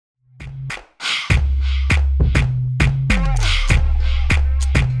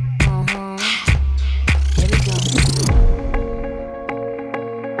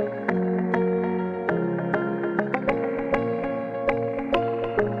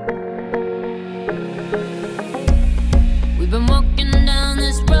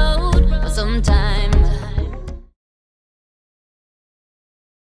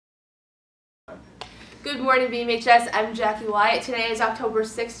morning, BMHS. I'm Jackie Wyatt. Today is October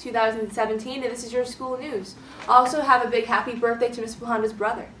 6, 2017, and this is your school news. Also, have a big happy birthday to Miss Honda's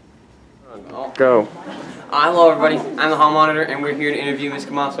brother. Go. Hello, everybody. I'm the hall monitor, and we're here to interview Miss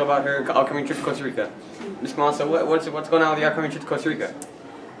Camasso about her upcoming trip to Costa Rica. Miss Camasso, what's going on with the upcoming trip to Costa Rica?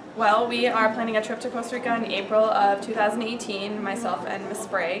 Well, we are planning a trip to Costa Rica in April of 2018, myself and Miss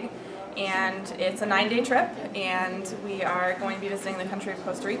Sprague. And it's a 9-day trip, and we are going to be visiting the country of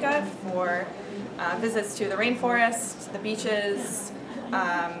Costa Rica for visits to the rainforest, the beaches.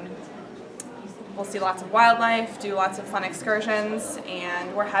 We'll see lots of wildlife, do lots of fun excursions,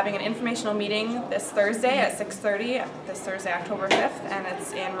 and we're having an informational meeting this Thursday at 6:30, this Thursday, October 5th, and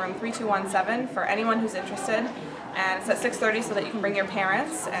it's in room 3217 for anyone who's interested. And it's at 6:30 so that you can bring your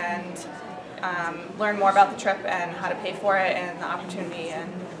parents and learn more about the trip and how to pay for it and the opportunity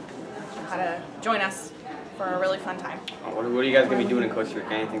and how to join us for a really fun time. What are you guys going to be doing in Costa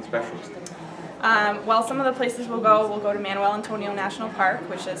Rica? Anything special? Well, some of the places we'll go to Manuel Antonio National Park,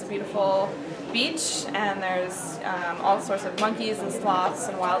 which is a beautiful beach, and there's all sorts of monkeys and sloths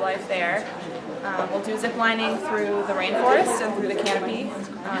and wildlife there. We'll do zip lining through the rainforest and through the canopy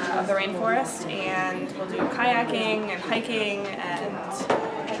of the rainforest, and we'll do kayaking and hiking and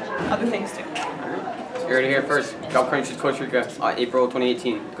other things too. You heard it here first. Upcoming trip to Costa Rica, April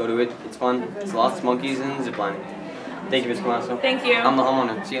 2018. Go to it. It's fun. Sloths, monkeys, and zip lining. Thank you, Ms. Camasso. Thank you. I'm the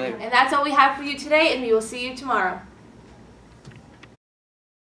homeowner. See you later. And that's all we have for you today, and we will see you tomorrow.